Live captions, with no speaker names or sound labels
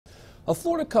A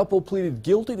Florida couple pleaded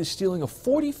guilty to stealing a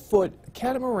 40-foot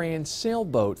Catamaran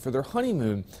sailboat for their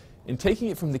honeymoon and taking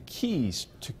it from the Keys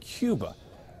to Cuba.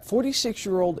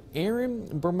 46-year-old Aaron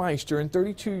Burmeister and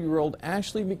 32-year-old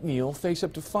Ashley McNeil face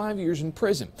up to 5 years in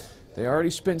prison. They already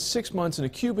spent 6 months in a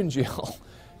Cuban jail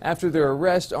after their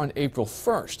arrest on April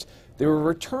 1st. They were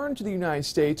returned to the United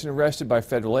States and arrested by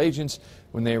federal agents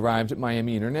when they arrived at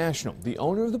Miami International. The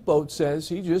owner of the boat says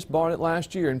he just bought it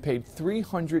last year and paid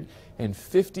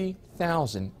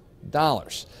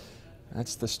 $350,000.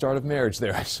 That's the start of marriage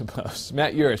there, I suppose.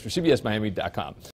 Matt Yurus for CBSMiami.com.